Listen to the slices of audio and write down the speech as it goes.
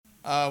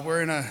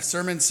We're in a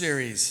sermon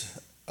series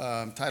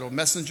titled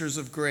Messengers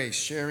of Grace,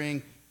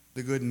 Sharing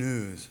the Good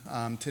News.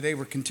 Today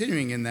we're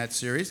continuing in that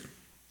series,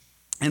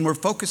 and we're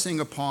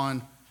focusing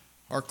upon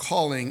our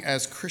calling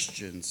as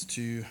Christians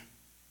to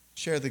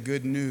share the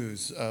good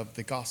news of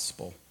the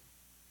gospel.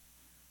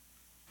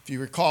 If you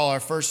recall our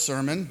first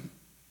sermon,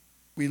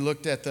 we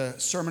looked at the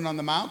Sermon on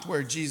the Mount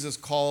where Jesus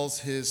calls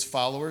his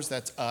followers,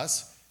 that's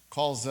us,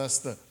 calls us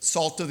the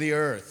salt of the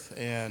earth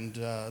and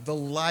the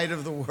light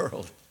of the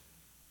world.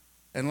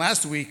 And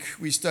last week,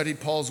 we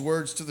studied Paul's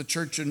words to the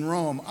church in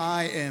Rome.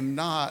 I am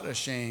not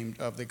ashamed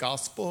of the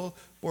gospel,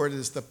 for it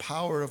is the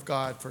power of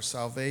God for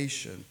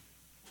salvation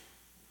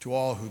to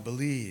all who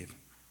believe.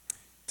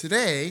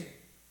 Today,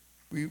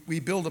 we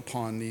build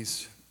upon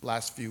these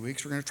last few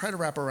weeks. We're going to try to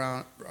wrap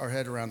our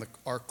head around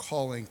our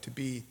calling to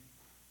be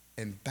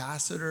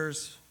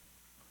ambassadors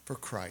for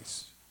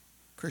Christ.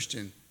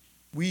 Christian,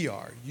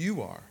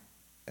 you are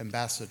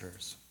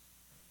ambassadors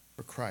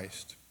for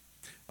Christ.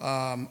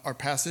 Our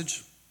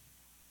passage,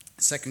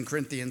 2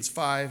 Corinthians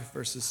 5,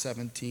 verses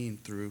 17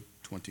 through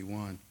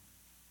 21.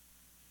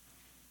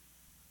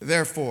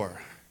 Therefore,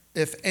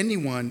 if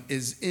anyone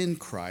is in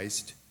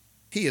Christ,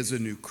 he is a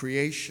new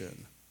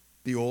creation.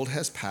 The old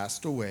has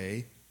passed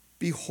away.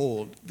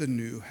 Behold, the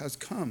new has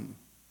come.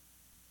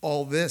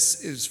 All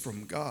this is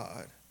from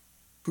God,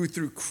 who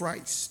through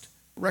Christ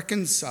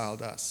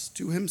reconciled us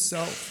to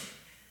himself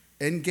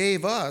and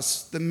gave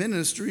us the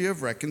ministry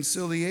of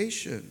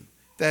reconciliation.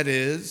 That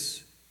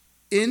is,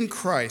 in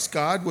Christ,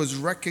 God was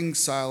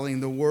reconciling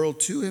the world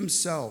to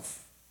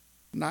himself,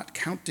 not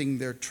counting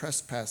their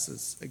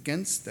trespasses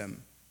against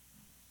them,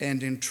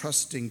 and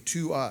entrusting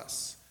to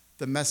us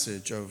the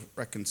message of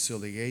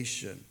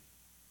reconciliation.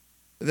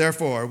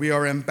 Therefore, we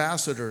are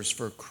ambassadors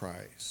for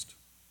Christ,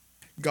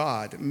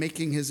 God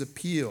making his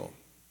appeal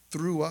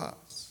through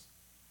us.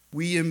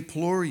 We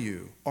implore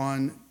you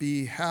on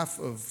behalf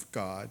of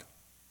God,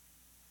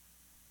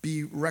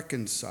 be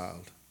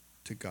reconciled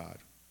to God.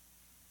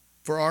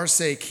 For our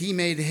sake, he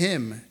made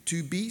him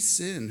to be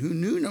sin, who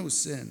knew no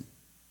sin,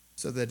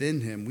 so that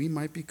in him we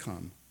might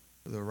become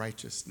the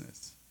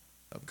righteousness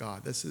of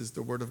God. This is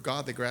the word of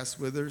God. The grass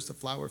withers, the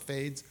flower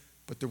fades,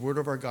 but the word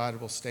of our God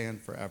will stand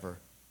forever.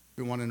 If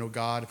we want to know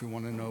God, if we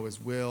want to know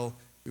his will,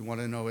 if we want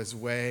to know his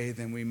way,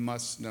 then we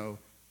must know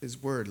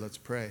his word. Let's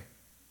pray.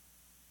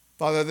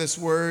 Father, this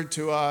word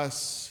to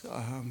us,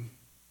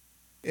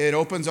 it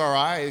opens our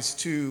eyes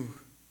to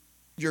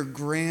your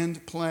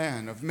grand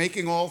plan of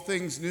making all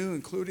things new,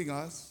 including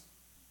us.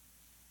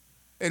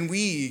 And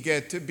we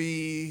get to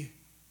be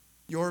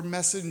your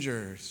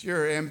messengers,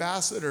 your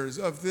ambassadors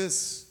of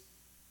this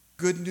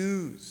good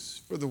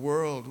news for the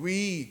world.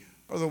 We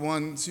are the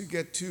ones who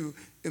get to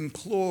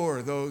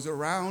implore those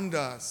around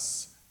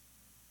us,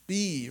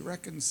 be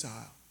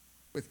reconciled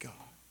with God.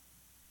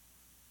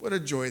 What a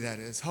joy that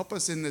is. Help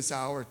us in this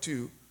hour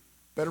to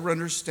better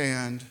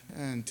understand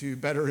and to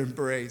better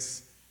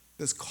embrace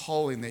this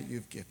calling that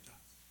you've given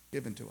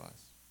to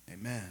us.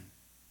 Amen.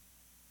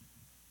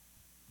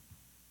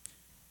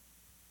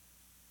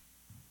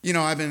 You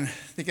know, I've been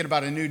thinking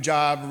about a new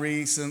job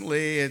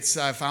recently. I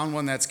found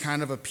one that's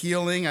kind of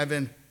appealing. I've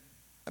been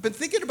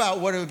thinking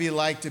about what it would be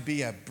like to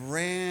be a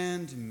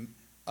brand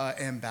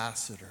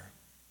ambassador.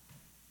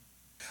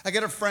 I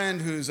got a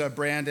friend who's a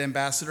brand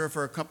ambassador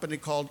for a company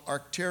called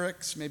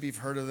Arc'teryx. Maybe you've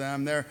heard of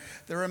them. They're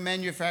a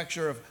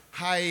manufacturer of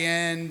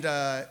high-end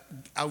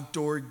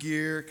outdoor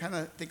gear. Kind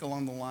of think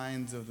along the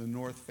lines of the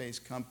North Face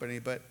company,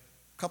 but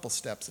a couple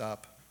steps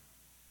up.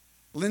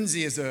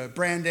 Lindsay is a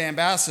brand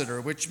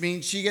ambassador, which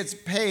means she gets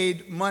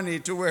paid money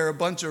to wear a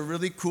bunch of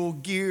really cool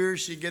gear.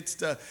 She gets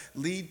to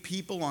lead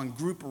people on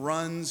group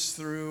runs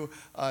through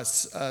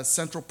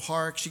Central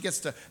Park. She gets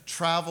to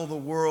travel the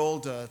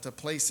world to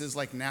places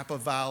like Napa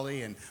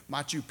Valley and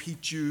Machu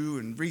Picchu.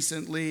 And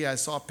recently I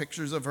saw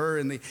pictures of her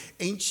in the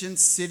ancient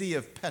city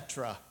of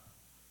Petra.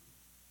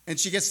 And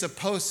she gets to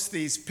post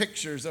these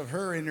pictures of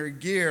her in her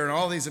gear and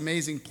all these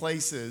amazing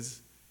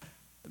places.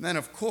 And then,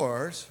 of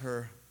course,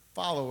 her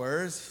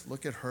followers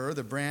look at her,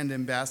 the brand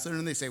ambassador,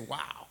 and they say,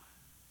 wow,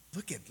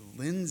 look at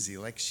Lindsay,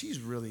 like she's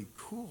really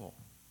cool.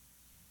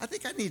 I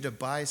think I need to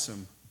buy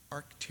some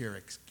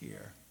Arc'teryx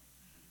gear.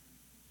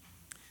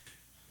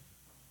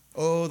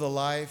 Oh, the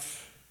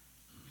life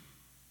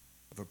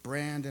of a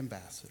brand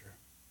ambassador,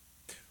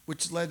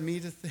 which led me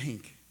to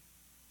think,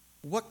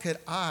 what could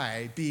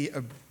I be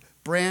a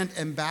brand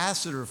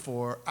ambassador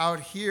for out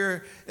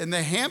here in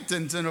the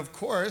Hamptons? And of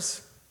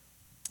course,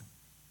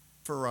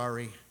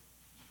 Ferrari.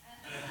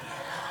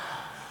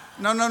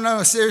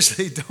 No,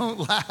 seriously,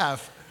 don't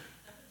laugh.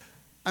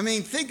 I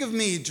mean, think of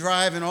me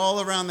driving all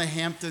around the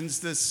Hamptons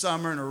this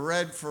summer in a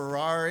red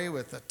Ferrari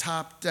with the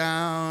top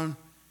down,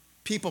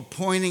 people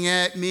pointing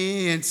at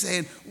me and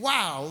saying,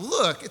 wow,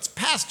 look, it's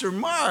Pastor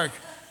Mark.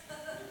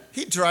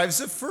 He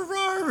drives a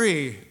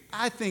Ferrari.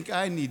 I think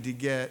I need to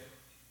get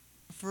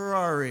a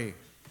Ferrari.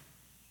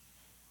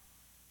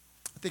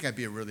 I think I'd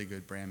be a really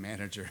good brand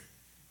manager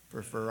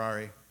for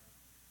Ferrari.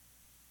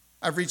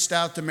 I've reached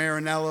out to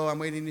Maranello. I'm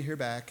waiting to hear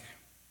back.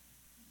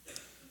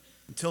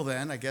 Until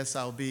then, I guess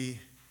I'll be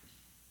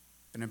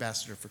an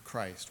ambassador for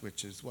Christ,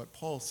 which is what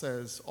Paul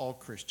says all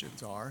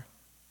Christians are.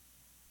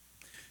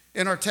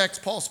 In our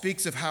text, Paul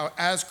speaks of how,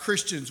 as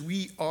Christians,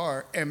 we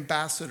are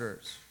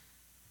ambassadors.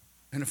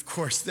 And of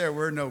course, there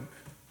were no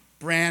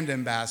brand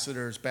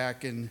ambassadors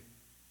back in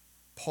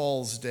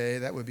Paul's day.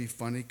 That would be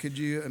funny. Could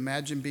you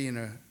imagine being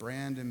a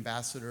brand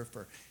ambassador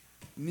for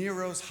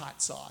Nero's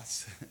hot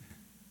sauce?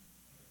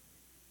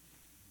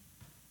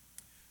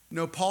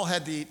 No, Paul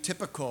had the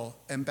typical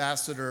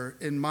ambassador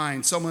in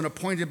mind, someone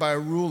appointed by a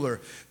ruler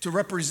to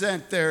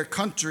represent their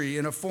country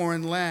in a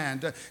foreign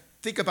land.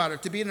 Think about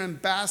it. To be an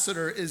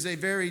ambassador is a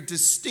very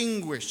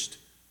distinguished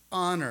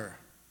honor,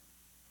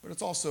 but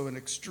it's also an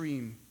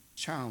extreme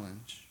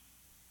challenge.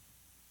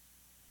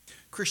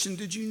 Christian,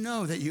 did you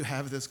know that you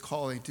have this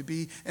calling to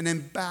be an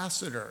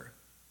ambassador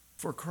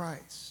for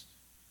Christ,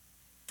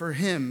 for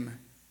him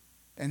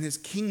and his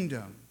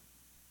kingdom?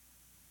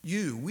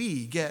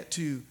 We get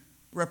to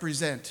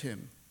represent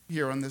him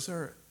here on this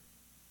earth.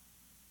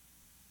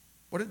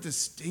 What a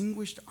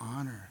distinguished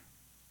honor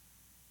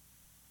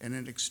and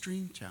an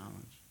extreme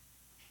challenge.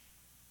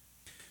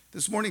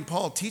 This morning,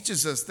 Paul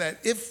teaches us that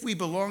if we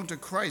belong to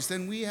Christ,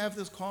 then we have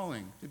this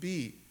calling to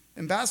be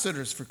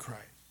ambassadors for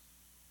Christ.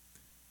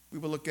 We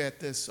will look at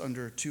this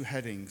under two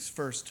headings.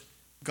 First,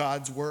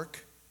 God's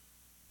work,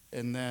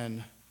 and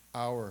then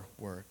our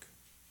work.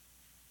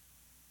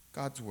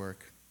 God's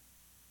work.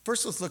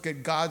 First, let's look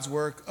at God's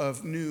work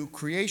of new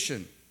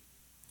creation.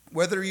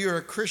 Whether you're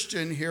a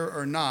Christian here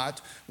or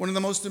not, one of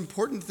the most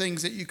important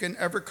things that you can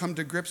ever come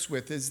to grips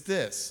with is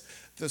this: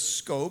 the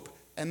scope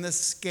and the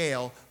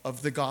scale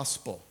of the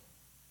gospel.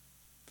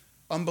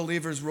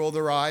 Unbelievers roll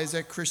their eyes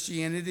at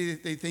Christianity.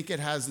 They think it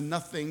has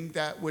nothing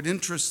that would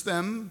interest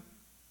them.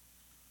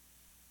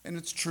 And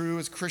it's true,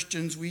 as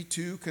Christians, we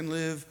too can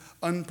live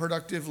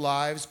unproductive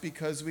lives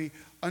because we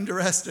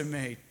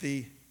underestimate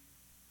the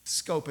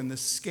scope and the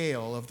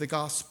scale of the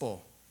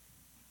gospel.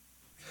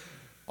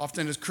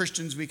 Often as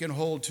Christians, we can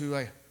hold to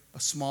a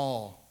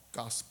small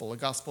gospel, a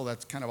gospel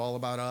that's kind of all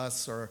about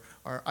us or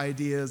our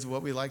ideas of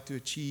what we like to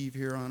achieve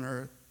here on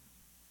earth.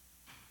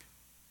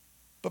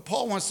 But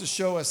Paul wants to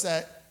show us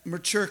that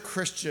mature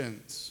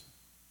Christians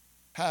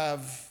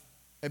have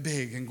a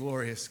big and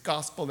glorious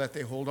gospel that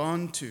they hold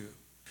on to.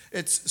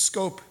 Its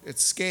scope,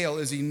 its scale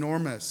is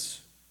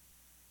enormous.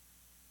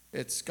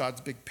 It's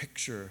God's big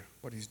picture,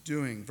 what he's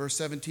doing. Verse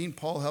 17,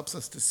 Paul helps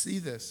us to see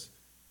this.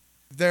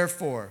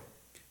 Therefore,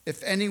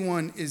 if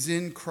anyone is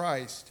in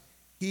Christ,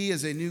 he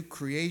is a new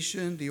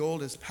creation. The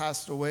old has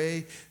passed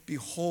away.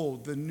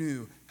 Behold, the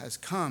new has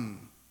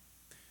come.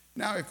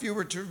 Now, if you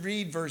were to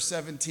read verse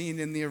 17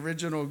 in the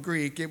original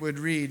Greek, it would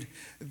read,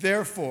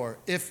 therefore,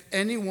 if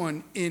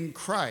anyone in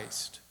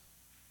Christ,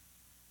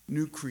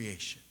 new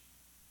creation.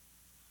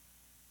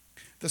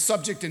 The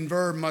subject and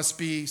verb must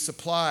be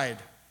supplied.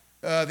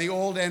 The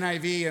old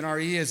NIV and our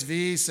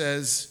ESV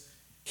says,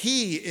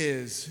 he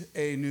is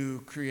a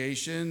new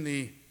creation.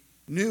 The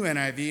new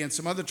NIV and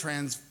some other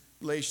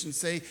translations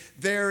say,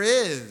 there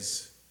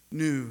is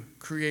new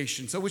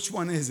creation. So which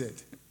one is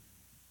it?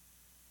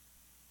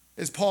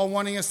 Is Paul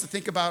wanting us to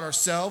think about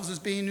ourselves as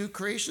being new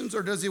creations,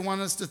 or does he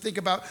want us to think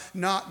about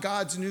not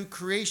God's new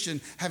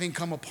creation having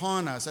come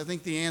upon us? I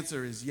think the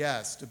answer is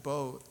yes to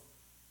both.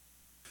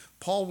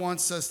 Paul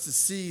wants us to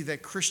see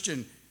that,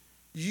 Christian,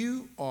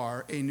 you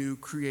are a new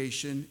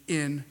creation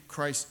in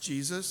Christ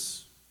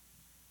Jesus,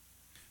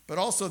 but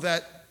also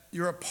that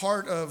you're a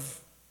part of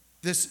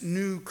this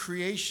new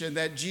creation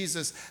that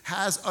Jesus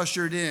has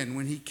ushered in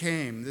when he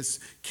came, this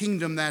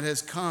kingdom that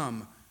has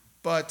come.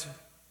 But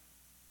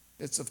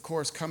it's, of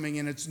course, coming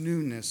in its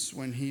newness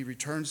when he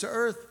returns to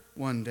earth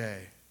one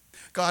day.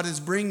 God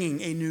is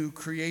bringing a new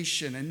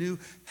creation, a new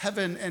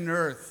heaven and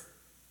earth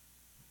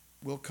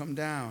will come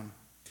down.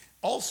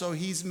 Also,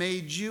 he's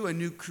made you a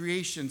new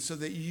creation so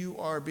that you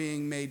are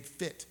being made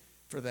fit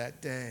for that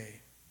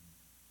day.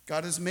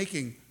 God is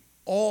making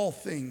all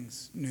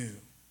things new.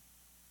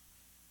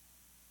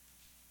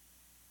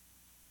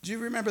 Do you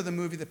remember the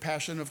movie The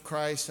Passion of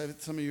Christ?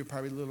 Some of you are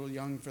probably a little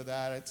young for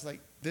that. It's like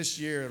this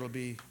year it'll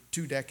be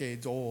 2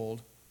 decades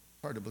old.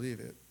 Hard to believe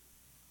it.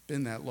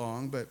 Been that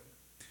long. But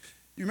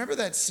you remember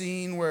that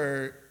scene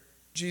where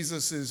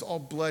Jesus is all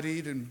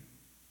bloodied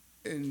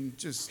and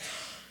just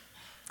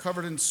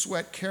covered in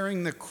sweat,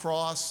 carrying the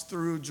cross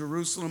through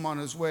Jerusalem on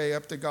his way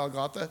up to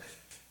Golgotha,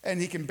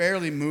 and he can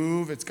barely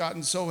move. It's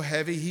gotten so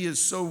heavy. He is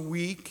so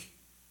weak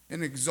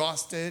and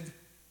exhausted,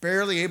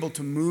 barely able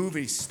to move.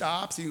 He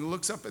stops. He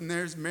looks up, and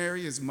there's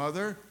Mary, his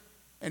mother,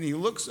 and he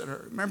looks at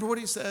her. Remember what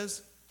he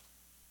says?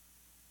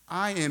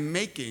 I am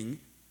making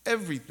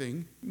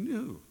everything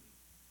new.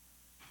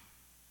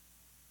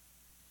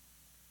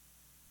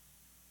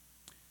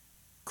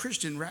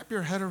 Christian, wrap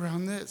your head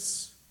around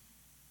this.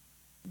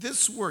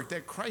 This work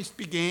that Christ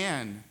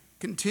began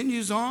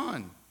continues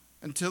on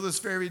until this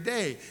very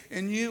day,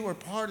 and you are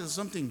part of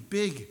something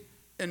big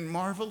and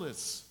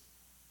marvelous.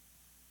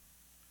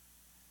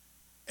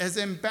 As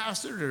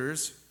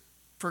ambassadors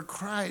for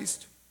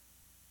Christ,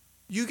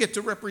 you get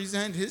to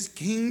represent his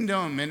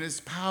kingdom and his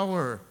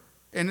power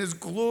and his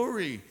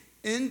glory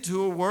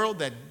into a world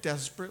that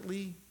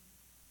desperately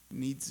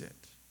needs it.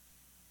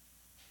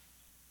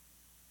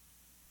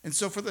 And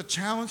so for the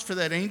challenge for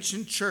that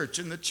ancient church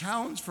and the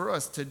challenge for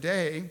us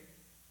today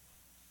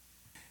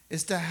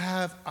is to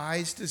have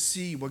eyes to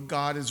see what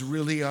God is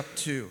really up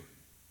to.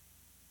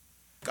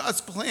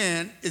 God's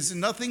plan is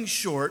nothing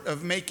short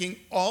of making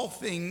all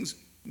things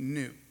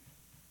new.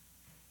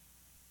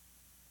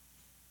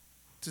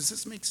 Does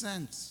this make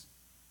sense?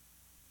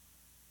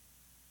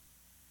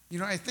 You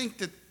know, I think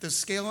that the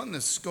scale and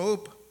the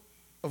scope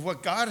of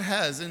what God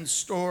has in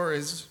store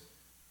is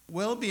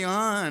well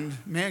beyond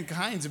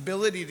mankind's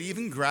ability to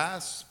even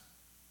grasp.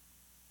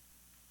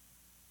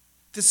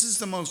 This is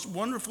the most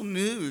wonderful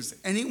news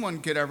anyone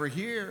could ever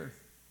hear.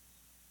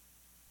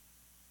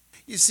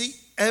 You see,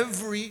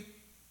 every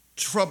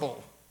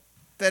trouble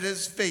that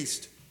has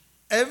faced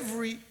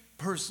every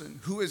person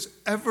who has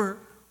ever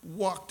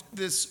walked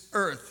this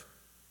earth,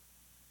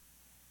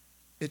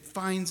 it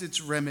finds its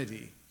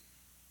remedy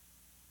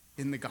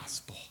in the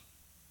gospel.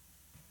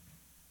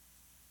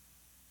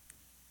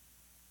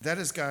 That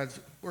is God's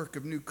work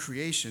of new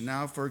creation.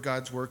 Now for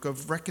God's work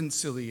of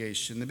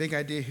reconciliation. The big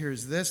idea here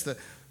is this: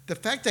 the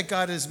fact that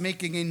God is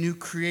making a new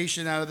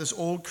creation out of this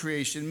old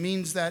creation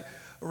means that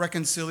a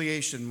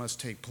reconciliation must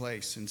take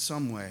place in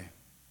some way.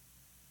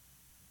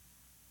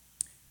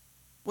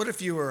 What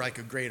if you were like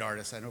a great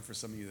artist? I know for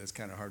some of you that's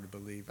kind of hard to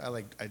believe.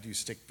 I do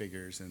stick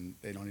figures and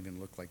they don't even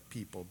look like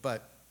people.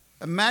 But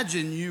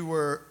imagine you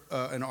were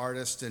an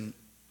artist and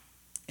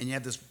you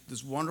had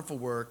this wonderful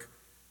work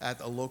at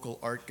a local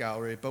art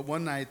gallery. But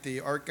one night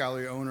the art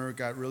gallery owner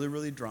got really,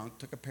 really drunk,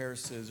 took a pair of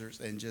scissors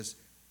and just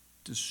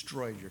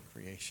destroyed your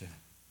creation.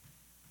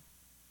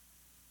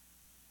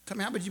 Tell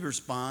me, how would you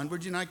respond?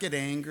 Would you not get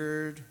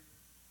angered?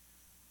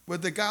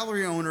 Would the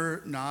gallery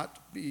owner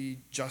not be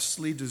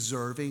justly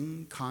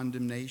deserving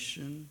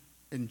condemnation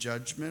and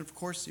judgment? Of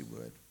course he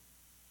would.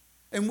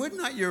 And would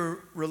not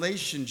your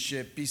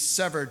relationship be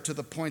severed to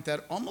the point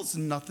that almost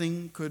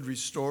nothing could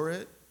restore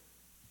it?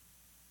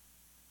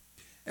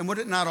 And would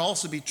it not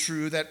also be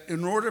true that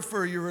in order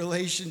for your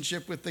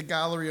relationship with the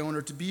gallery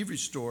owner to be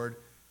restored,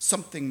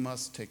 something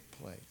must take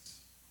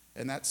place?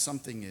 And that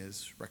something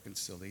is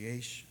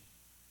reconciliation.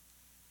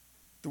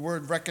 The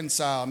word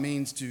reconcile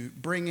means to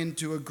bring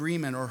into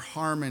agreement or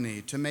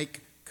harmony, to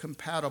make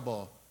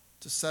compatible,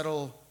 to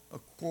settle a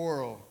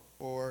quarrel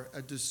or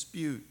a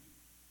dispute.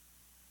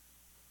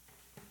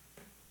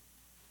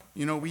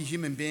 You know, we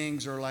human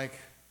beings are like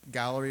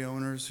gallery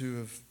owners who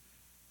have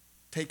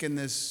taken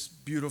this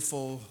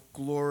beautiful,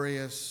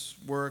 glorious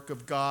work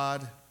of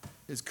God,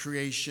 His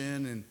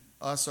creation, and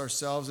us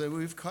ourselves, and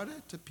we've cut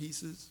it to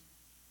pieces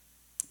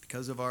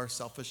because of our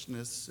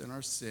selfishness and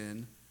our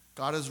sin.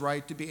 God is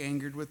right to be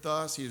angered with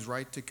us. He is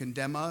right to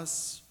condemn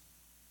us.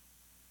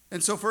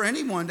 And so for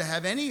anyone to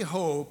have any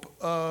hope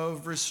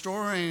of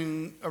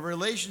restoring a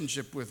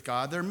relationship with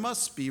God, there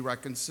must be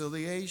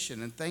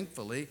reconciliation. And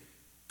thankfully,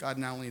 God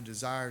not only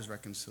desires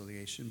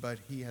reconciliation, but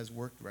He has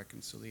worked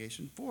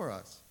reconciliation for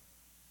us.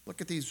 Look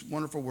at these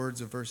wonderful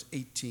words of verse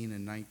 18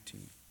 and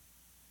 19.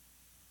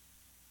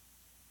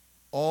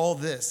 All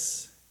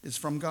this is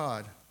from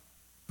God,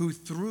 who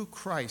through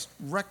Christ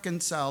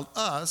reconciled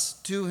us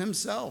to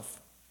Himself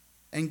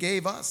and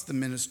gave us the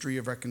ministry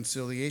of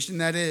reconciliation.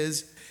 That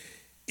is,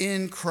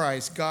 in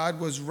Christ, God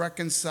was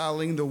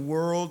reconciling the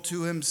world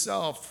to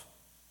Himself,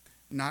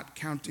 not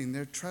counting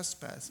their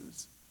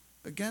trespasses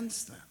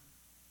against them.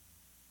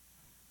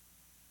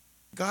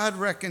 God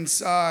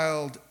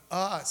reconciled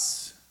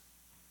us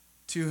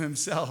to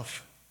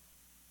Himself.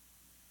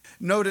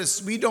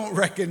 Notice, we don't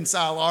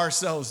reconcile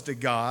ourselves to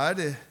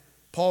God.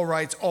 Paul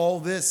writes, all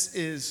this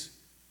is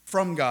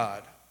from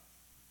God.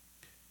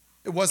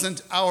 It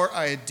wasn't our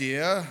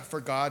idea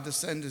for God to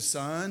send His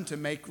Son to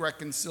make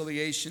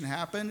reconciliation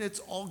happen. It's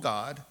all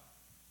God.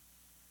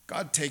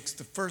 God takes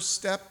the first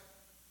step.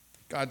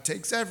 God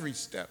takes every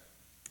step.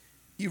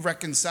 He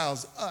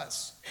reconciles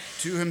us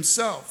to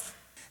Himself.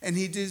 And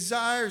He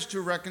desires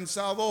to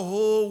reconcile the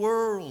whole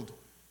world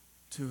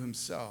to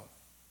Himself.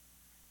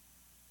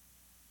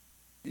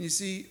 And you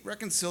see,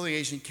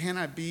 reconciliation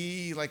cannot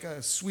be like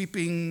a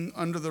sweeping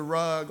under the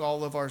rug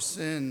all of our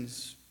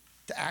sins,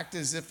 to act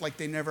as if like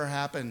they never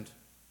happened.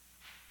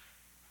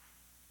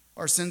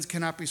 Our sins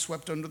cannot be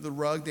swept under the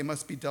rug. They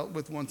must be dealt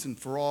with once and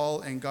for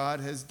all. And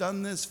God has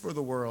done this for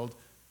the world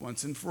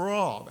once and for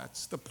all.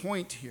 That's the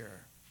point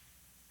here.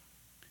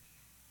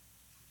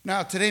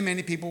 Now, today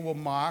many people will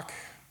mock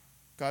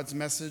God's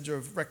message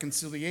of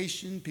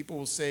reconciliation. People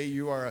will say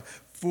you are a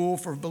fool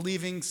for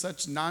believing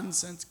such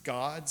nonsense.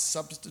 God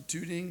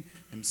substituting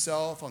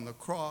Himself on the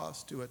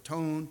cross to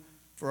atone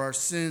for our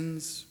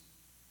sins.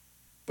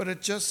 But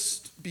it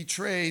just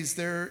betrays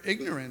their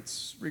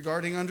ignorance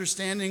regarding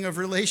understanding of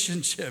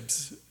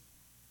relationships.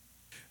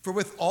 For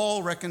with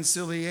all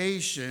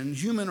reconciliation,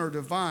 human or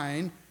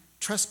divine,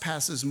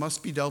 trespasses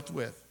must be dealt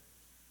with.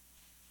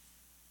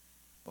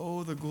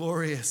 Oh, the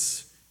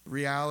glorious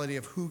reality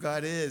of who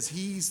God is.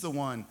 He's the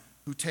one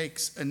who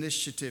takes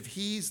initiative.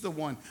 He's the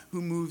one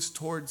who moves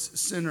towards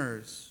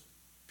sinners.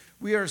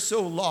 We are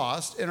so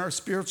lost in our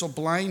spiritual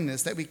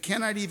blindness that we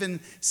cannot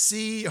even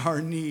see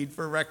our need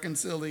for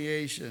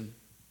reconciliation.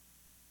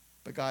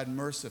 But God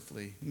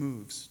mercifully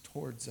moves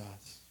towards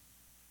us.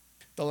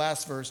 The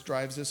last verse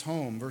drives this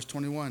home, verse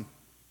 21.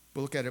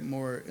 We'll look at it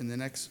more in the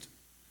next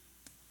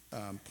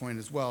point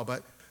as well.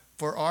 But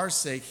for our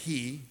sake,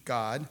 he,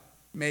 God,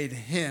 made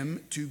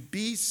him to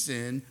be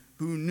sin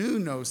who knew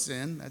no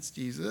sin, that's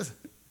Jesus,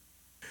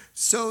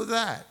 so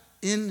that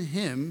in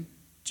him,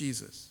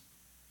 Jesus,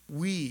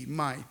 we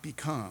might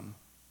become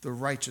the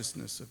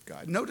righteousness of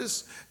God.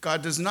 Notice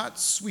God does not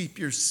sweep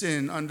your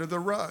sin under the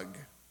rug.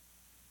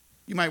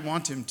 You might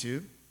want him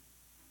to,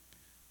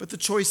 but the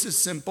choice is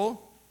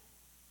simple.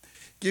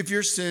 Give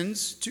your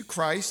sins to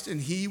Christ and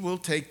he will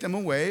take them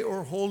away,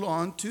 or hold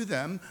on to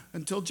them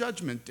until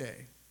judgment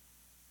day.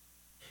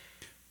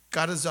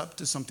 God is up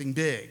to something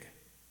big.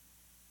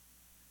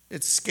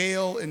 Its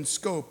scale and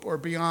scope are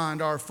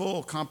beyond our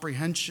full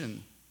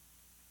comprehension.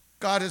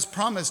 God has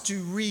promised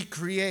to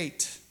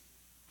recreate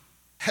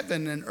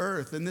heaven and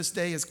earth, and this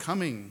day is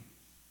coming.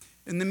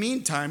 In the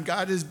meantime,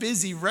 God is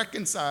busy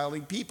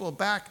reconciling people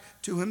back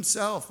to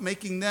himself,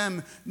 making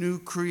them new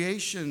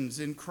creations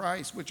in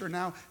Christ, which are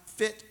now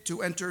fit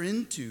to enter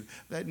into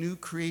that new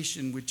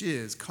creation which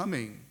is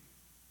coming.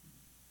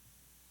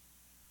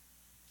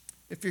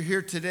 If you're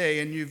here today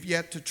and you've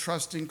yet to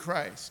trust in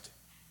Christ,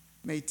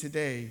 may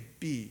today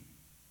be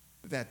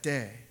that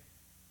day.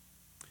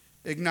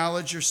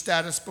 Acknowledge your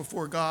status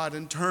before God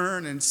and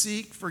turn and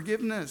seek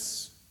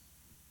forgiveness.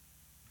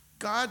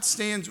 God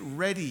stands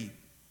ready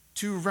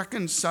to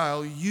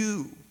reconcile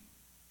you.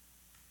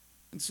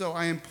 And so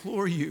I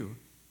implore you,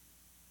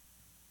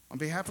 on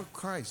behalf of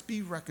Christ,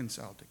 be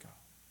reconciled to God.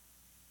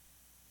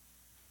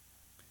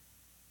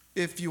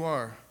 If you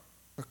are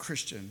a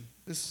Christian,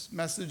 this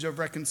message of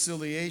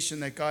reconciliation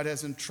that God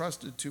has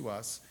entrusted to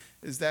us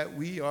is that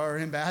we are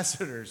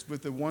ambassadors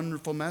with a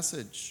wonderful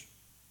message.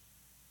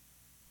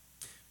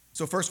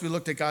 So first we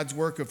looked at God's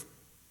work of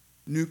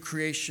new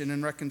creation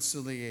and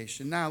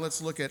reconciliation. Now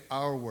let's look at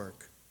our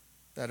work,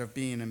 that of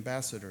being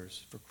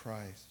ambassadors for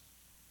Christ.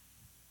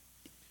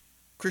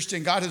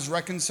 Christian, God has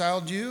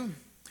reconciled you.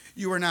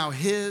 You are now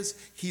his.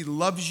 He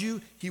loves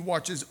you. He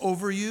watches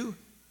over you.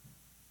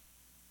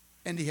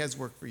 And he has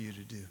work for you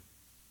to do.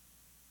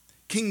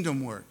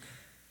 Kingdom work.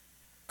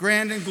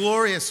 Grand and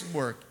glorious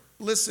work.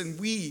 Listen,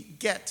 we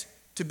get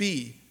to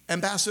be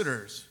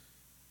ambassadors.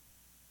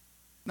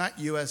 Not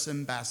U.S.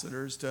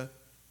 ambassadors to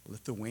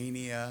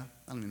Lithuania.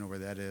 I don't even know where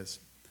that is.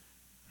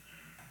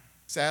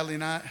 Sadly,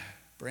 not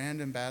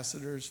brand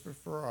ambassadors for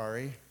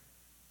Ferrari.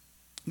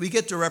 We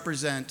get to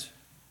represent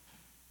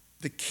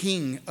the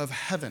King of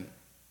heaven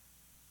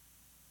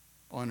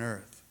on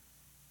earth.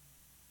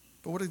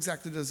 But what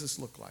exactly does this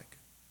look like?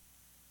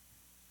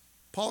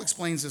 Paul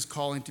explains his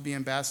calling to be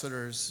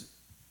ambassadors,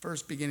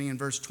 first beginning in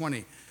verse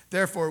 20.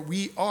 Therefore,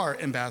 we are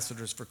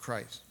ambassadors for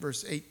Christ.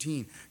 Verse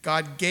 18,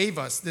 God gave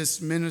us this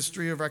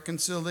ministry of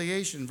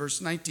reconciliation. Verse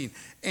 19,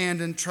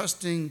 and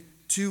entrusting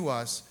to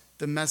us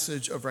the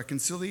message of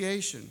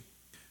reconciliation.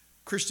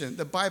 Christian,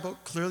 the Bible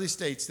clearly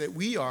states that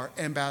we are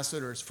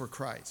ambassadors for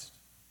Christ.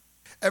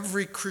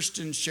 Every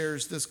Christian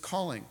shares this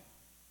calling.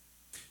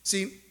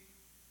 See,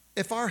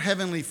 if our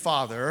Heavenly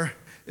Father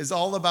is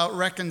all about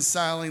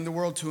reconciling the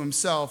world to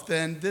himself,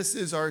 then this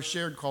is our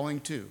shared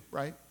calling too,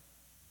 right?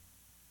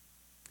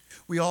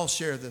 We all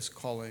share this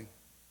calling,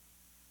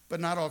 but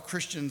not all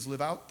Christians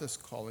live out this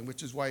calling,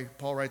 which is why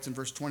Paul writes in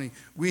verse 20,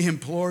 we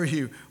implore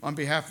you on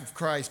behalf of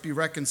Christ, be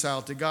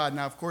reconciled to God.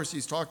 Now, of course,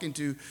 he's talking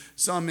to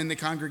some in the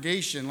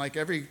congregation. Like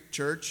every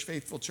church,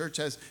 faithful church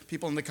has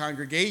people in the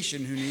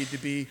congregation who need to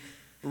be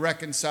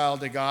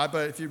reconciled to God.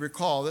 But if you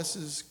recall, this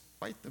is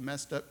quite the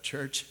messed up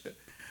church.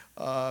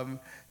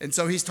 And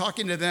so he's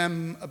talking to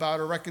them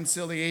about a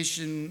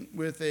reconciliation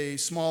with a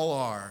small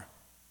r.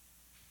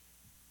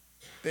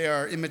 They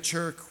are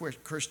immature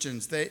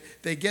Christians.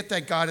 They get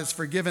that God has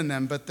forgiven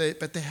them, but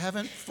they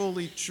haven't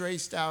fully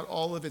traced out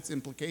all of its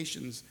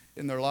implications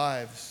in their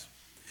lives.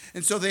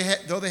 And so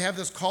though they have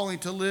this calling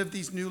to live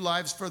these new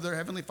lives for their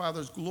Heavenly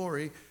Father's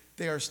glory,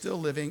 they are still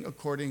living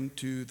according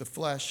to the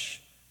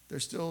flesh. They're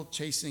still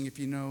chasing, if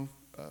you know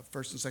 1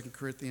 and 2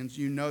 Corinthians,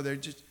 you know they're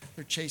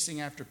chasing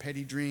after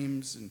petty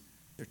dreams and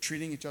they're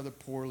treating each other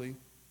poorly.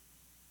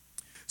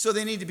 So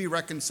they need to be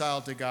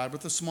reconciled to God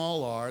with a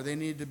small r. They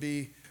need to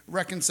be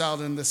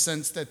reconciled in the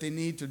sense that they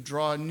need to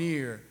draw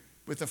near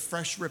with a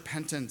fresh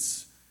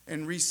repentance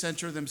and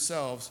recenter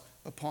themselves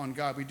upon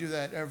God. We do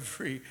that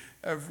every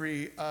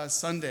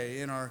Sunday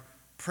in our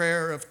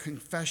prayer of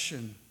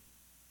confession.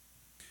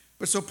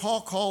 But so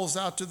Paul calls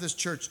out to this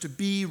church to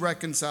be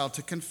reconciled,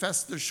 to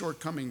confess their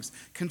shortcomings,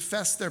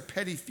 confess their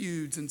petty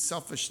feuds and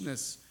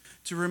selfishness,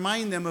 to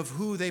remind them of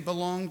who they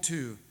belong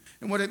to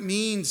and what it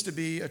means to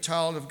be a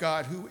child of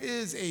God who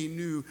is a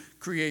new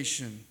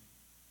creation,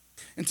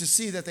 and to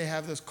see that they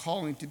have this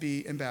calling to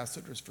be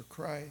ambassadors for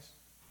Christ.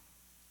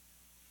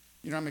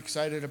 You know, I'm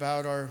excited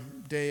about our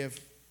day of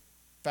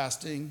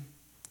fasting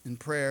and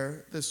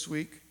prayer this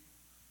week.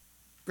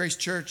 Grace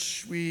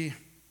Church, we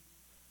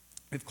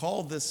have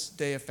called this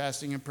day of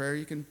fasting and prayer.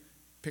 You can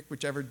pick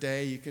whichever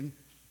day. You can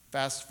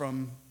fast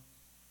from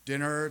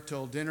dinner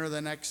till dinner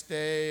the next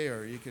day,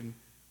 or you can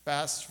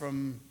fast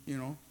from,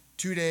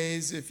 2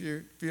 days if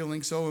you're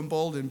feeling so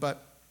emboldened.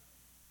 But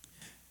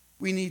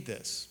we need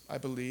this, I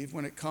believe,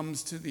 when it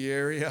comes to the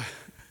area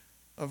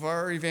of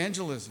our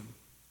evangelism,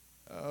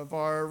 of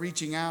our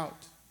reaching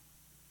out.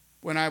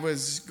 When I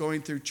was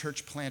going through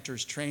church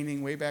planters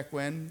training way back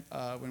when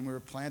we were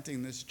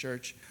planting this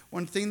church,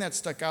 one thing that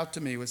stuck out to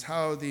me was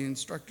how the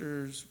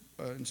instructor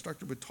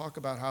would talk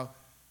about how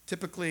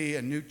typically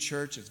a new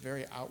church is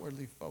very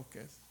outwardly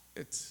focused.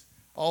 It's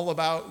all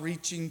about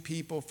reaching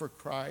people for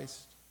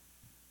Christ.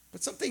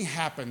 But something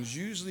happens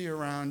usually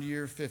around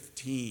year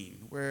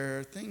 15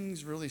 where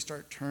things really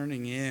start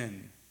turning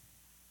in,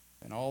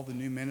 and all the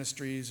new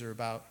ministries are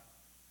about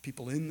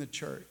people in the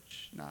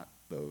church, not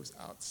those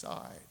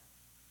outside.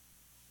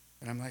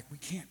 And I'm like, we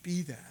can't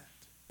be that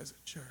as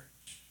a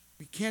church.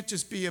 We can't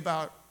just be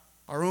about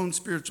our own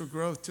spiritual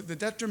growth to the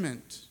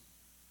detriment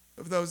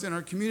of those in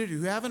our community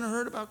who haven't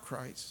heard about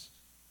Christ.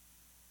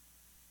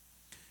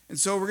 And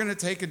so we're going to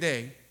take a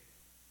day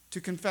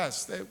to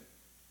confess that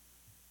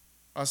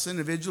us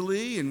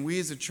individually and we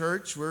as a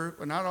church, we're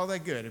not all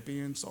that good at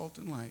being salt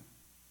and light.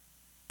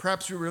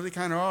 Perhaps we really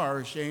kind of are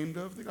ashamed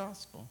of the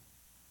gospel.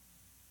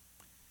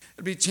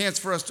 It'd be a chance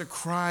for us to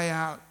cry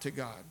out to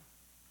God,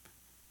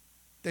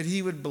 that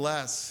he would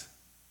bless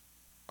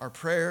our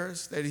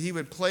prayers, that he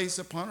would place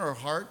upon our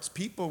hearts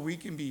people we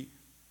can be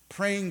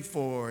praying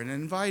for and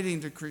inviting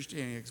to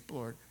Christianity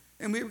Explored.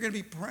 And we were going to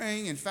be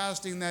praying and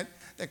fasting that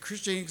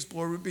Christianity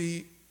Explored would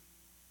be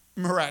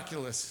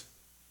miraculous,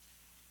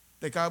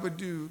 that God would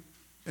do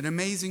an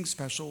amazing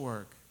special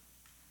work.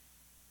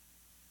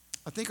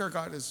 I think our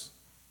God is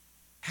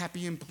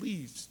happy and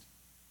pleased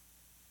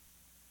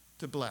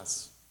to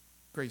bless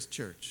Grace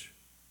Church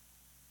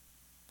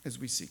as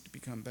we seek to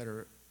become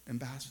better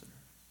ambassadors.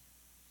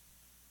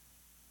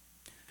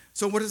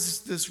 So what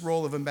does this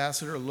role of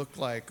ambassador look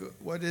like?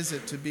 What is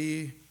it to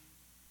be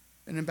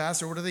an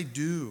ambassador? What do they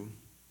do?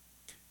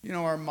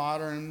 Our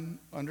modern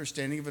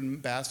understanding of an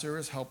ambassador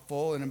is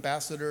helpful. An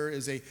ambassador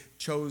is a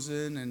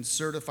chosen and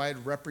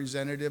certified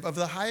representative of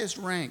the highest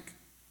rank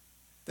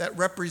that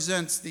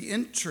represents the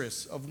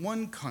interests of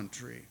one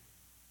country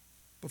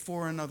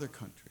before another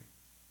country.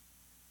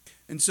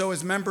 And so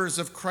as members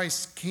of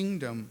Christ's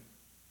kingdom,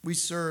 we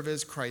serve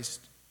as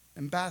Christ's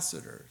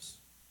ambassadors.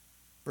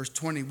 Verse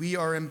 20, we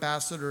are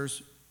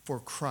ambassadors for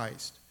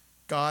Christ.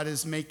 God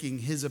is making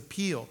his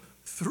appeal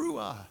through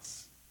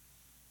us.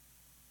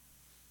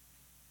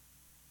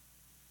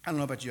 I don't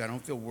know about you, I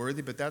don't feel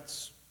worthy, but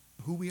that's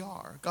who we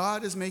are.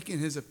 God is making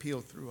his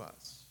appeal through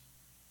us.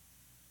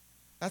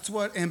 That's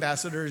what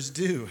ambassadors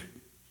do.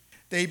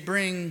 They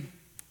bring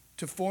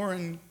to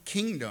foreign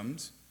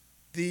kingdoms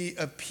the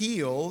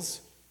appeals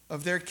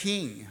of their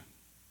king.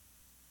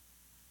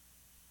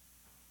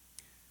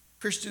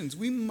 Christians,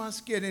 we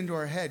must get into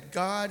our head,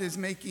 God is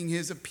making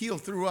his appeal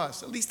through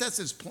us. At least that's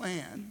his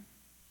plan.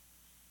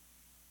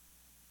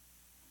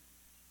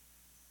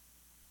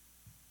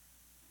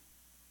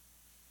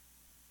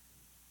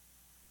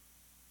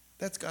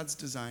 That's God's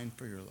design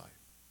for your life.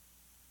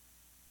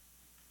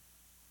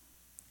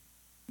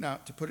 Now,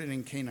 to put it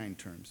in canine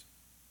terms,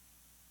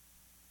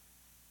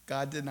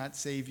 God did not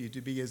save you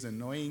to be his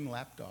annoying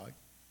lapdog.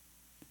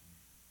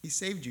 He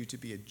saved you to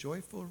be a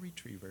joyful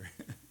retriever.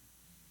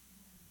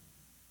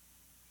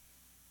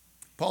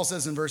 Paul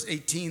says in verse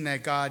 18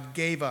 that God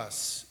gave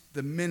us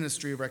the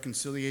ministry of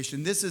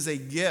reconciliation. This is a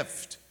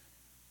gift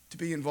to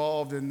be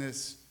involved in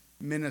this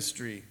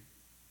ministry.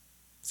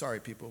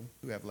 Sorry, people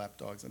who have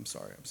lapdogs. I'm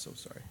sorry. I'm so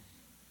sorry.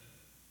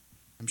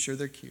 I'm sure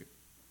they're cute.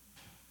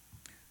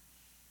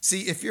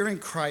 See, if you're in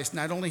Christ,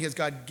 not only has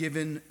God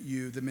given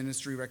you the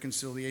ministry of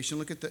reconciliation,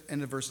 look at the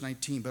end of verse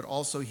 19, but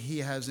also he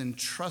has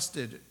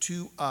entrusted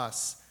to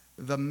us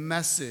the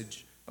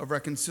message of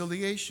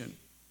reconciliation.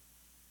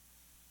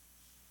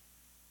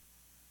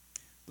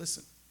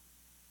 Listen,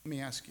 let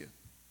me ask you.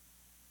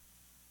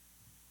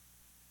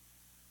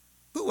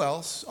 Who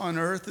else on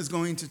earth is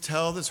going to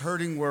tell this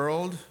hurting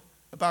world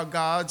about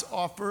God's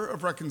offer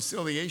of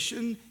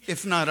reconciliation,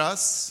 if not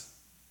us?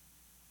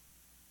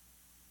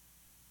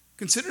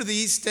 Consider the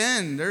East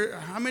End.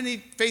 How many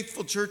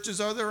faithful churches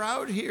are there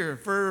out here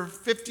for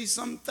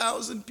 50-some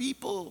thousand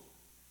people?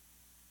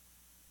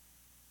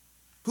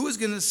 Who is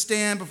going to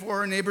stand before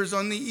our neighbors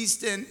on the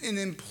East End and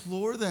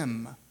implore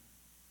them,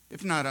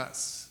 if not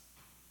us?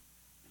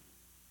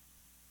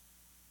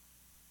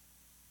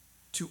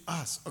 To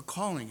us, a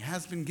calling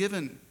has been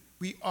given.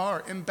 We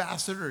are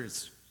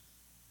ambassadors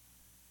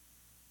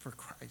for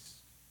Christ.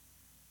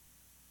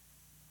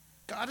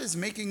 God is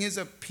making his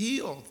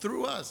appeal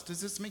through us. Does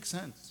this make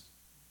sense?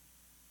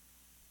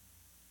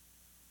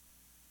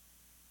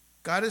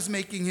 God is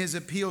making his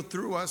appeal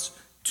through us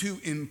to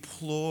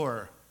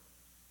implore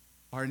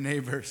our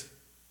neighbors.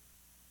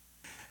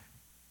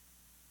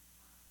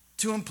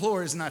 To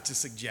implore is not to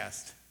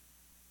suggest.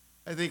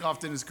 I think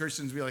often as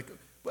Christians we're like,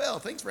 well,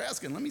 thanks for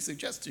asking. Let me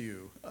suggest to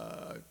you.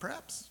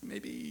 Perhaps,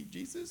 maybe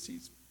Jesus,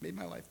 he's made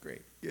my life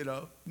great.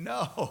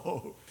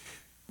 No.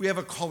 We have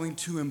a calling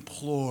to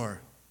implore,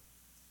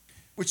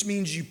 which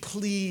means you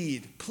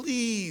plead.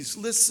 Please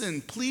listen.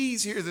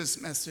 Please hear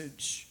this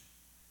message.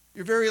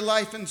 Your very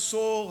life and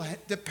soul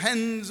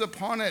depends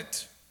upon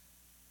it.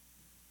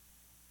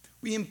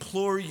 We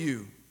implore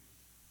you.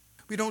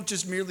 We don't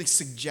just merely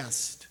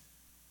suggest.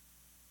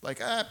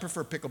 Like, I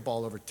prefer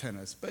pickleball over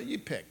tennis, but you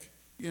pick,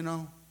 you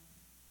know.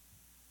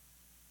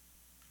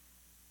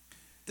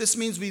 This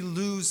means we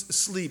lose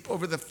sleep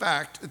over the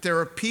fact that there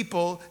are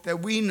people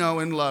that we know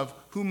and love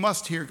who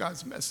must hear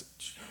God's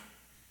message.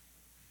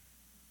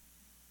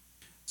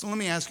 So let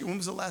me ask you, when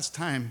was the last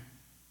time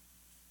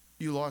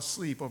you lost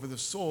sleep over the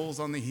souls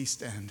on the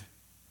East End?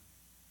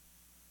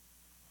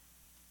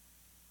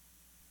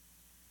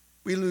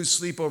 We lose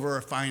sleep over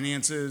our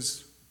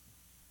finances.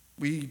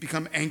 We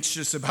become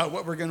anxious about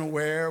what we're going to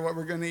wear, what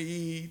we're going to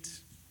eat.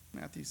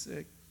 Matthew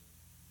 6.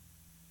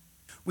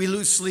 We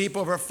lose sleep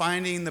over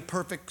finding the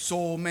perfect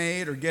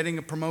soulmate or getting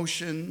a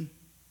promotion.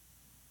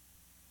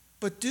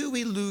 But do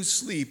we lose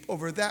sleep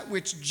over that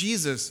which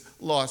Jesus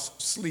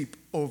lost sleep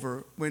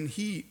over when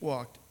he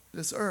walked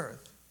this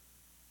earth?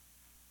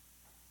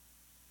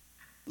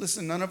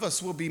 Listen, none of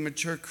us will be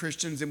mature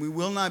Christians, and we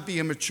will not be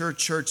a mature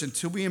church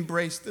until we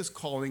embrace this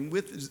calling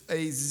with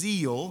a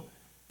zeal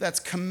that's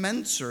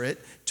commensurate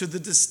to the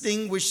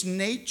distinguished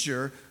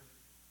nature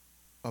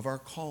of our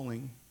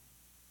calling.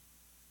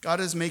 God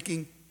is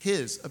making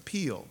his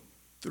appeal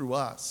through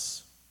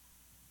us.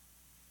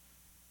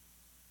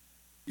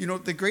 You know,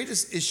 the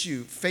greatest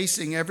issue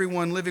facing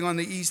everyone living on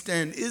the East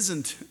End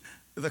isn't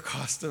the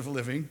cost of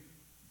living,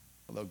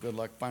 although good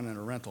luck finding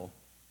a rental.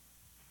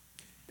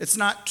 It's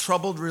not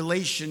troubled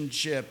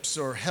relationships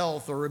or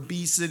health or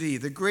obesity.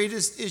 The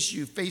greatest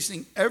issue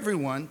facing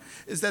everyone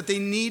is that they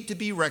need to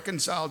be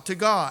reconciled to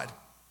God,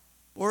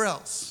 or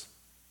else.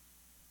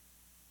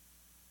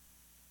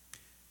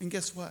 And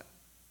guess what?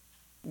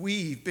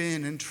 We've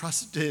been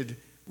entrusted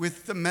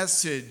with the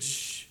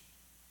message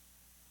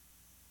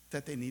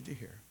that they need to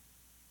hear.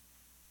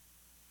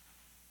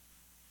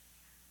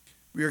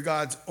 We are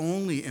God's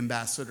only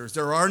ambassadors.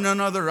 There are none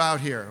other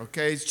out here,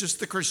 okay? It's just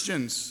the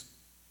Christians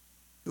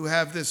who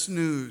have this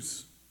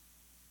news.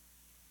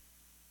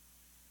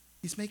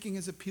 He's making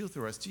his appeal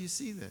through us. Do you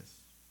see this?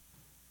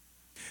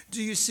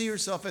 Do you see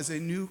yourself as a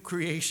new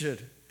creation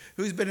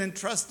who's been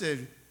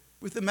entrusted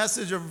with the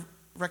message of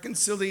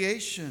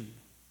reconciliation?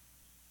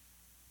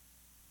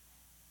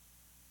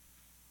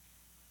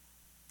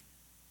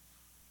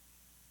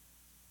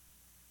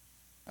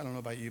 I don't know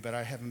about you, but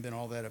I haven't been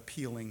all that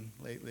appealing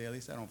lately. At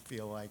least I don't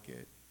feel like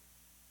it.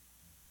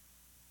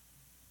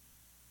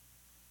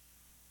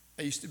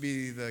 I used to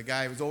be the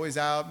guy who was always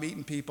out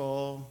meeting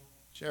people,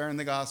 sharing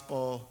the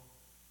gospel.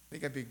 I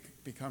think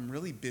I've become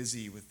really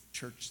busy with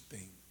church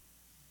things.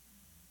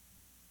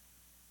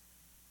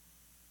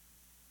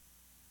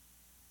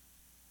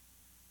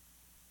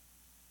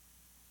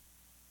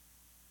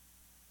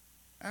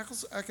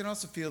 I can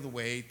also feel the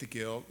weight, the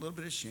guilt, a little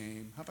bit of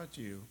shame. How about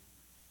you?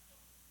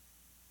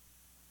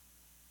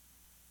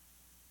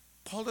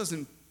 Paul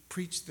doesn't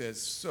preach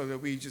this so that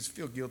we just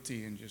feel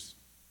guilty and just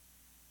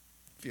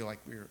feel like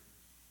we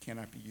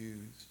cannot be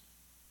used.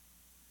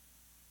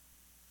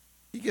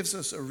 He gives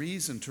us a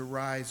reason to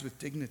rise with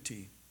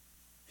dignity.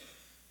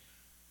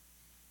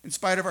 In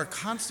spite of our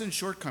constant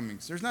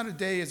shortcomings, there's not a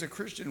day as a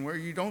Christian where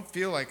you don't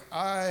feel like,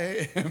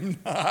 I am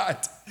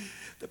not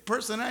the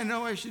person I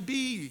know I should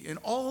be in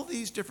all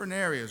these different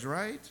areas,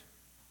 right?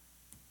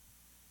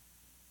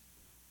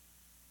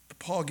 But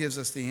Paul gives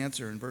us the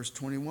answer in verse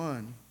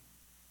 21.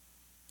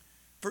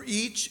 For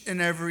each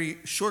and every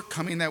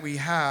shortcoming that we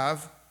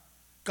have,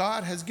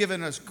 God has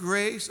given us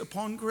grace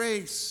upon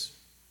grace.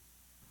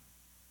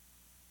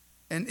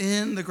 And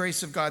in the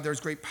grace of God, there's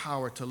great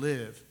power to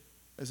live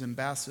as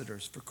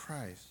ambassadors for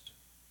Christ.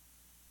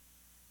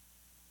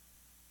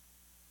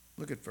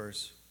 Look at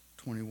verse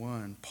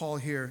 21. Paul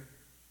here,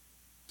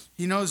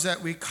 he knows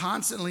that we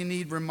constantly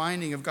need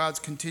reminding of God's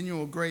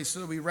continual grace so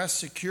that we rest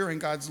secure in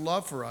God's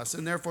love for us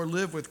and therefore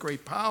live with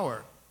great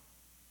power.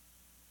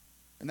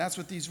 And that's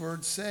what these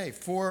words say.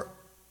 For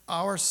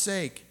our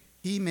sake,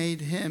 he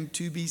made him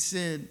to be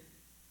sin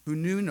who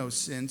knew no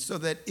sin, so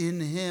that in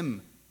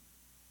him,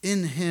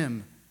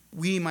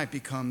 we might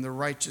become the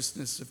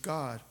righteousness of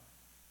God.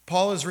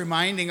 Paul is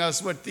reminding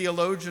us what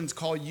theologians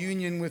call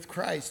union with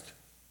Christ.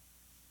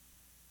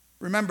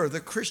 Remember,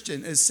 the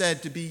Christian is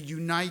said to be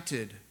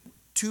united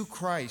to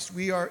Christ.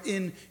 We are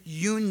in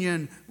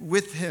union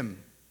with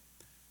him.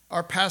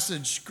 Our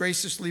passage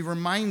graciously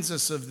reminds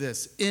us of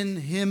this. In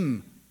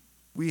him,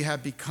 we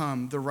have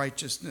become the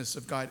righteousness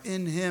of God.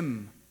 In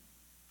him.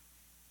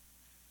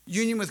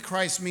 Union with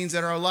Christ means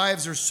that our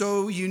lives are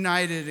so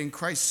united in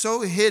Christ,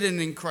 so hidden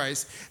in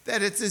Christ,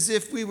 that it's as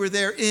if we were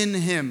there in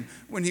him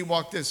when he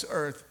walked this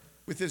earth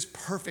with his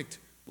perfect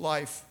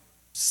life,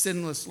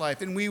 sinless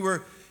life. And we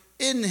were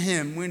in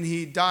him when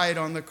he died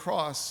on the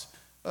cross,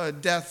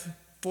 death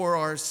for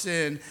our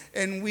sin.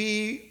 And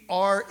we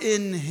are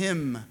in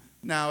him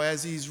now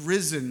as he's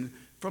risen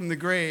from the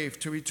grave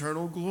to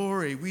eternal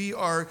glory. We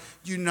are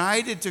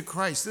united to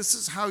Christ. This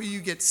is how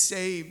you get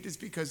saved. It's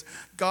because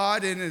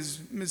God, in his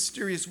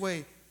mysterious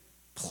way,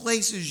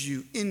 places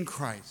you in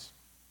Christ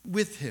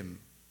with him.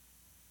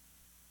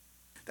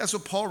 That's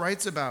what Paul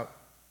writes about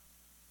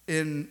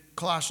in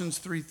Colossians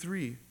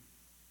 3:3.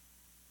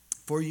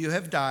 For you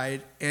have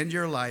died, and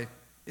your life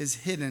is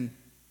hidden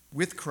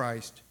with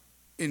Christ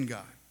in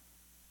God.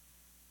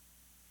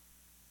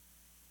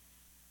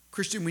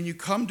 Christian, when you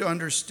come to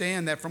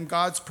understand that from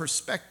God's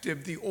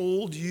perspective, the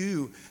old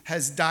you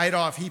has died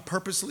off. He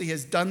purposely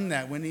has done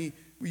that when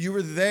you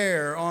were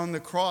there on the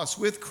cross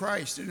with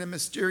Christ in a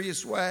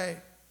mysterious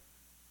way.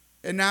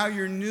 And now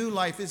your new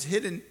life is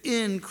hidden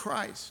in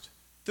Christ,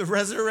 the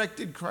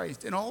resurrected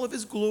Christ, in all of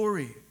his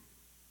glory.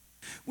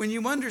 When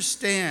you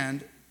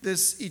understand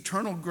this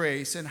eternal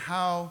grace and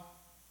how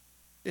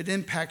it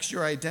impacts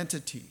your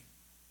identity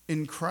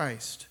in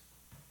Christ,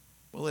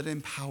 well, it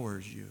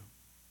empowers you.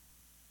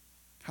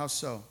 How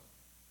so?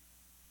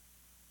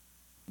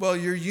 Well,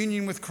 your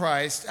union with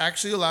Christ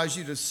actually allows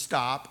you to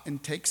stop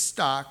and take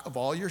stock of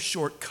all your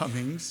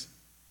shortcomings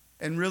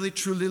and really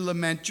truly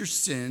lament your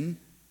sin.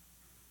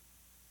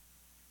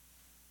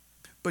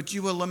 But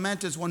you will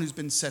lament as one who's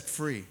been set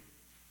free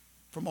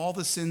from all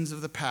the sins of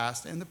the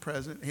past and the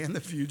present and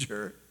the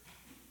future.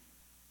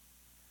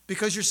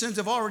 Because your sins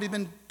have already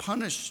been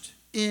punished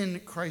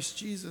in Christ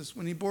Jesus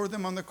when he bore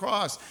them on the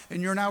cross.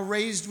 And you're now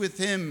raised with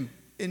him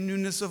in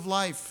newness of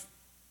life.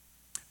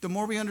 The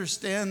more we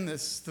understand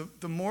this,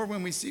 the more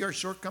when we see our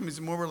shortcomings,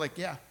 the more we're like,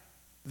 yeah,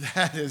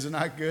 that is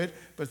not good.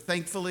 But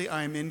thankfully,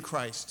 I'm in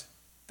Christ.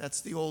 That's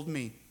the old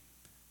me.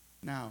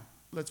 Now,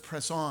 let's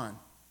press on.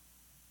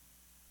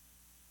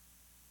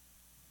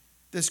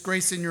 This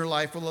grace in your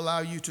life will allow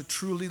you to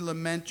truly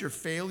lament your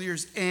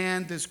failures,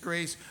 and this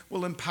grace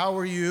will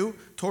empower you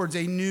towards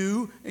a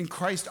new and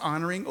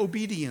Christ-honoring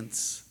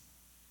obedience.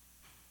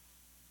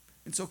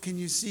 And so can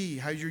you see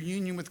how your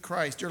union with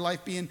Christ, your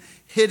life being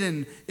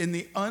hidden in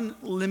the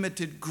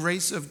unlimited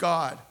grace of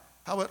God,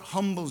 how it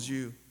humbles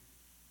you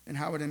and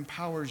how it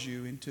empowers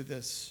you into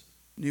this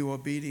new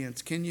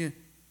obedience? Can you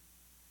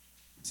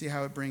see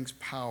how it brings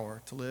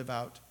power to live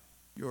out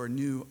your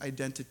new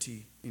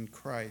identity in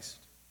Christ,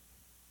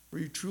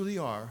 where you truly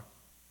are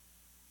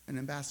an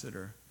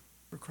ambassador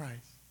for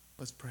Christ?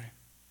 Let's pray.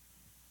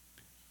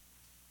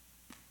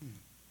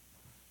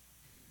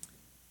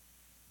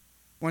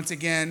 Once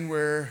again,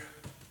 we're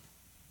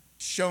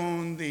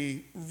shown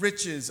the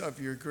riches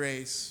of your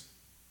grace.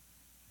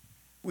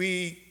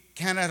 We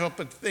cannot help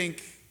but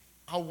think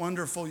how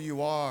wonderful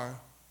you are,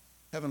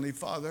 Heavenly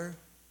Father.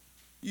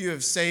 You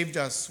have saved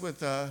us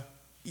with an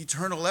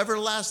eternal,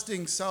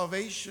 everlasting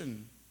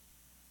salvation.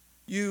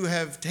 You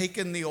have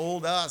taken the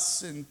old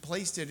us and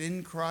placed it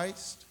in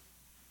Christ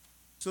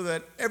so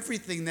that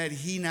everything that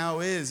he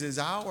now is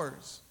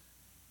ours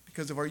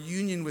because of our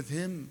union with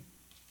him.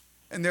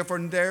 And therefore,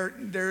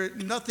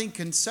 nothing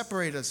can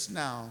separate us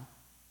now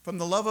from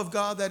the love of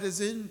God that is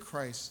in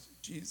Christ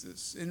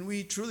Jesus. And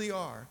we truly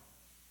are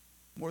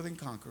more than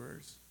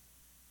conquerors.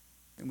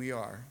 And we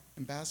are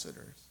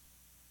ambassadors.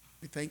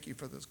 We thank you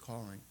for this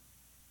calling.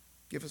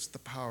 Give us the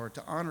power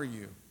to honor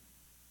you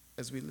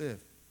as we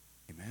live.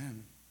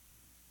 Amen.